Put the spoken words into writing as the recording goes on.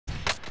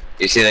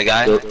You see the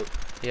guy? Yep.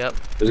 Let's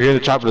get in the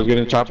chopper. Let's get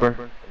in the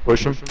chopper.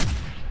 Push him.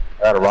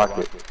 I got a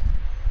rocket.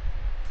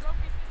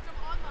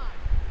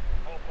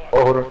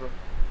 Oh, hold on.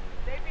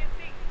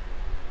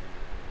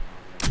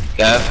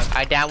 Kev?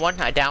 I down one.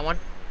 I down one.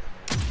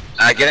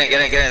 Get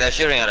in. They're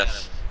shooting at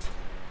us.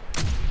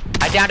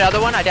 I downed the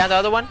other one. I downed the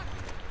other one.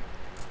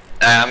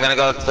 I'm gonna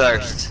go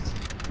first.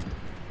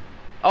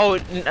 Oh.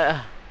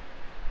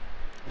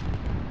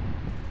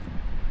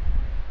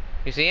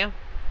 You see him?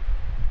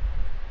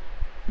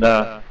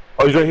 Nah.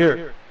 Oh, he's right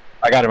here.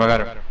 I got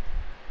him.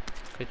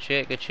 Good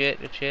shit. Good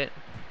shit. Good shit.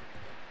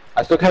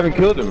 I still haven't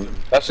killed him.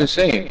 That's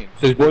insane.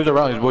 His boys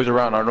around.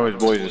 I don't know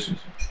his boys.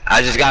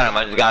 I just got him.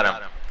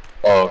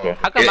 Oh, okay.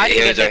 How come I He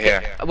didn't was get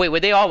right here. Wait, were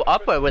they all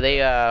up or were they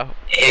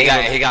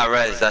He got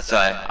res, that's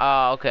why.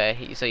 Oh,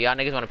 okay. So y'all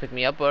niggas want to pick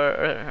me up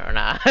or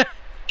not?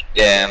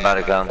 Yeah, I'm about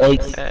to go. Oh,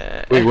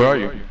 wait, where are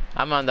you?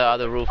 I'm on the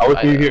other roof. I wait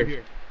for you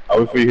here. I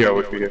wait for you here.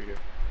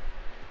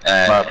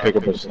 I'm about to pick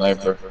up a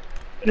sniper.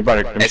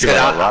 Anybody can It's shoot good.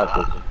 a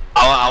rocket.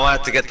 I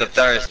wanted to get the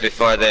thirst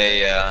before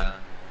they Yeah,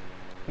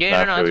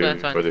 no,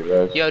 it's for fine. the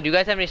guys. Yo, do you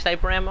guys have any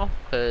sniper ammo?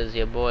 Cause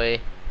your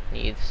boy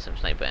needs some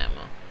sniper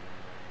ammo.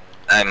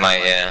 I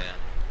might, yeah.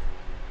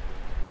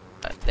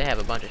 They have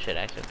a bunch of shit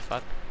actually.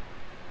 Fuck.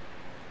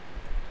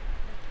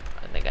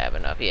 I think I have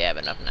enough. Yeah, I have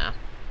enough now.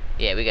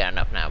 Yeah, we got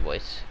enough now,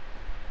 boys.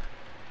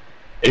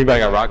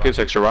 Anybody got rockets?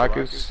 Extra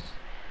rockets?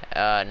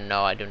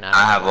 No, I do not.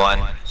 I have one.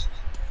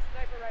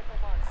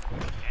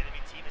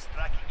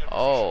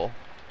 Oh.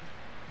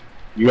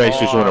 You guys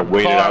just want to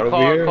wait it out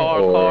over here?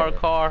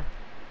 Car.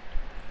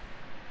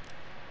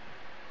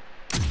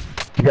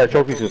 You got a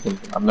trophy system.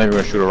 I'm not even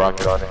gonna shoot a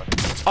rocket on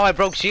it. Oh, I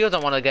broke shields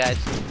on one of the guys.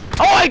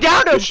 Oh, I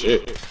downed him! Good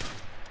shit.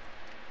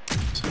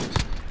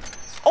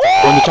 Go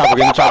in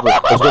the chopper.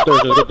 Let's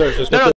go thirst.